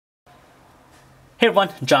Hey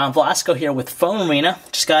everyone, John Velasco here with PhoneArena.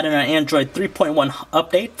 Just got in an Android 3.1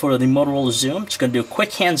 update for the Motorola XOOM. Just going to do a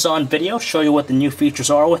quick hands-on video, show you what the new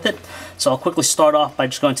features are with it. So I'll quickly start off by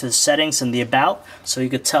just going to the settings and the about. So you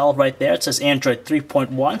could tell right there it says Android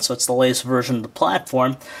 3.1, so it's the latest version of the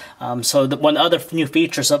platform. One other new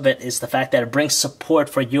features of it is the fact that it brings support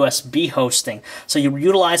for USB hosting. So you're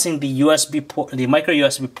utilizing the USB port, the micro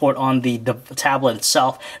USB port on the tablet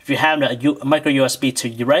itself. If you have a micro USB to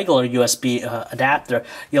your regular USB adapter,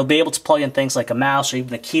 you'll be able to plug in things like a mouse or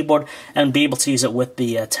even a keyboard and be able to use it with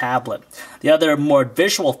the tablet. The other more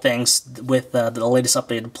visual things with the latest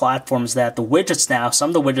updated platform is that the widgets now, some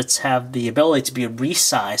of the widgets have the ability to be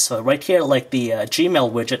resized. So right here, like the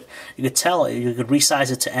Gmail widget, you could tell you could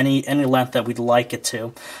resize it to any length that we'd like it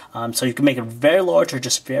to. So you can make it very large or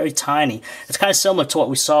just very tiny. It's kind of similar to what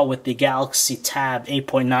we saw with the Galaxy Tab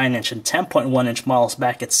 8.9 inch and 10.1 inch models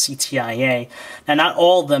back at CTIA. Now, not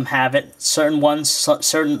all of them have it. Certain ones,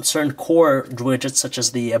 certain core widgets, such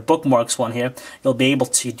as the bookmarks one here, you'll be able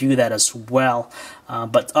to do that as well.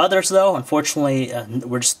 But others, though, unfortunately,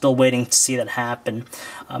 we're still waiting to see that happen.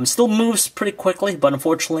 It still moves pretty quickly, but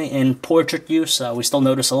unfortunately, in portrait use, we still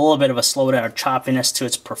notice a little bit of a slowdown or choppiness to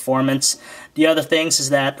its performance. The other things is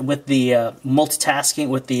that with the multitasking,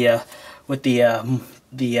 with the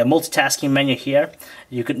multitasking menu here,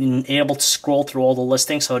 you can be able to scroll through all the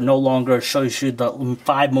listings, so it no longer shows you the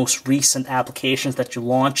 5 most recent applications that you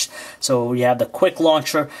launched. So you have the quick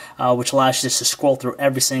launcher, which allows you just to scroll through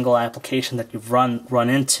every single application that you've run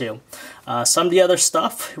into. Some of the other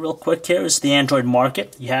stuff, real quick here, is the Android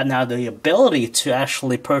Market. You have now the ability to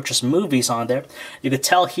actually purchase movies on there. You could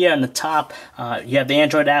tell here on the top, you have the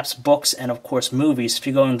Android apps, books, and of course movies. If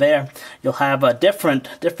you go in there, you'll have a different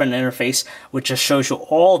interface, which just shows you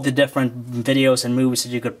all the different videos and movies that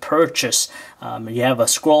you could purchase. You have a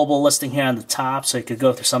scrollable listing here on the top, so you could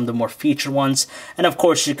go through some of the more featured ones, and of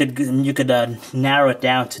course you could narrow it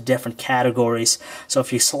down to different categories. So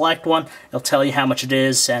if you select one, it'll tell you how much it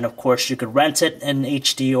is, and of course you could rent it in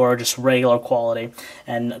HD or just regular quality,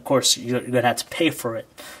 and of course you're gonna have to pay for it.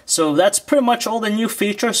 So that's pretty much all the new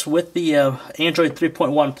features with the Android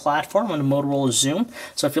 3.1 platform on the Motorola XOOM.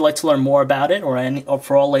 So if you'd like to learn more about it or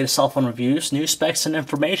for all latest cell phone reviews, news, specs, and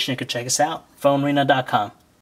information, you can check us out, PhoneArena.com.